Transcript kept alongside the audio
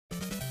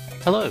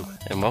Hello,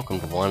 and welcome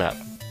to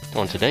 1UP.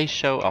 On today's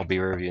show, I'll be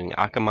reviewing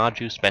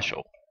Akumajō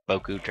Special,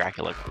 Boku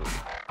Dracula-kun.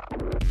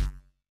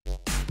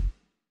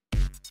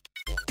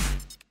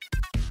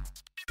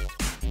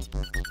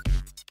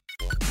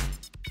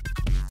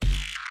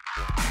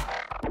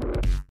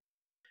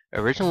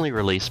 Originally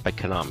released by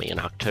Konami in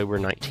October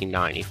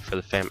 1990 for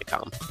the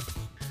Famicom,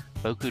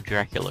 Boku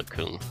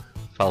Dracula-kun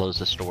follows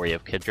the story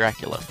of Kid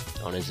Dracula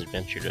on his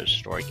adventure to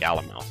destroy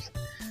Galamouth,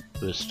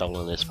 who has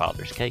stolen his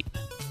father's cape.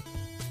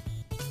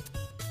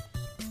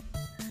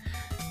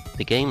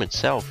 The game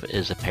itself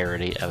is a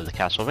parody of the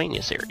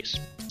Castlevania series.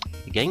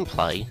 The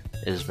gameplay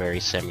is very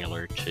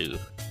similar to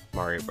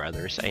Mario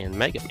Bros. And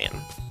Mega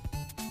Man.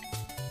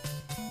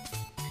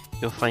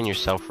 You'll find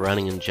yourself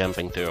running and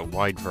jumping through a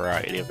wide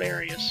variety of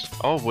areas,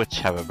 all of which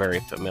have a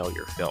very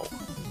familiar feel.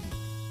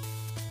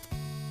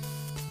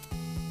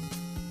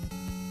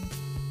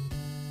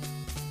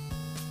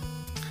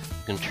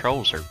 The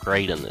controls are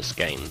great in this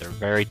game. They're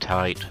very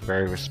tight,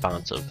 very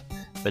responsive,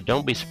 but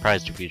don't be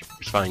surprised if you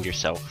find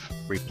yourself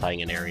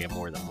replaying an area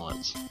more than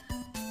once.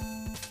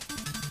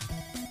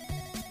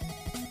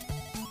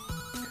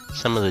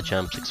 Some of the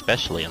jumps,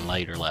 especially in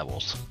later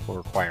levels, will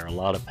require a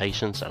lot of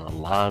patience and a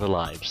lot of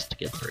lives to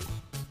get through.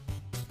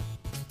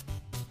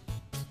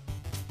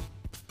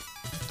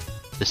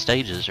 The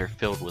stages are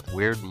filled with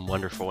weird and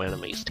wonderful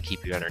enemies to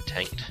keep you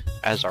entertained,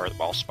 as are the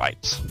boss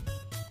fights.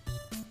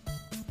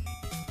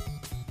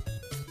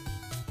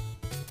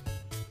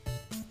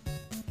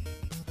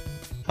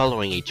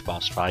 Following each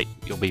boss fight,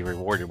 you'll be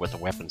rewarded with a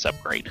weapons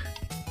upgrade.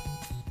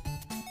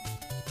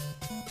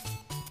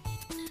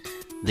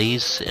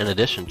 These, in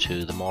addition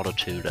to the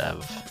multitude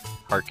of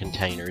heart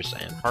containers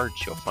and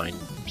hearts you'll find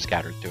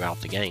scattered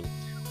throughout the game,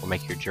 will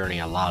make your journey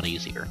a lot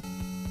easier.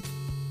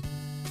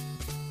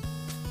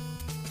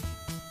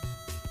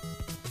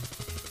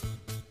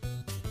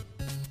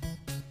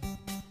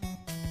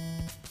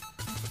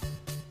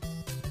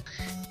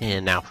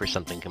 And now for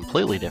something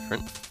completely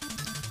different.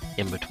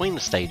 In between the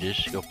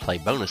stages, you'll play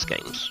bonus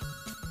games,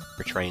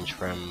 which range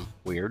from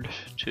weird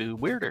to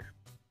weirder.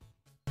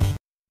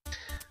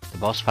 The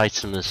boss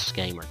fights in this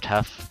game are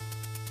tough,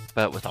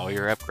 but with all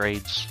your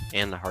upgrades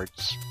and the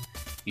hearts,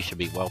 you should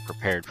be well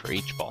prepared for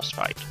each boss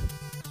fight.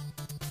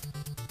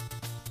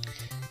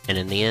 And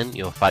in the end,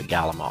 you'll fight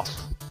Galamouth,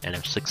 and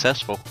if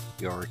successful,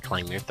 you'll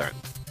reclaim your throne.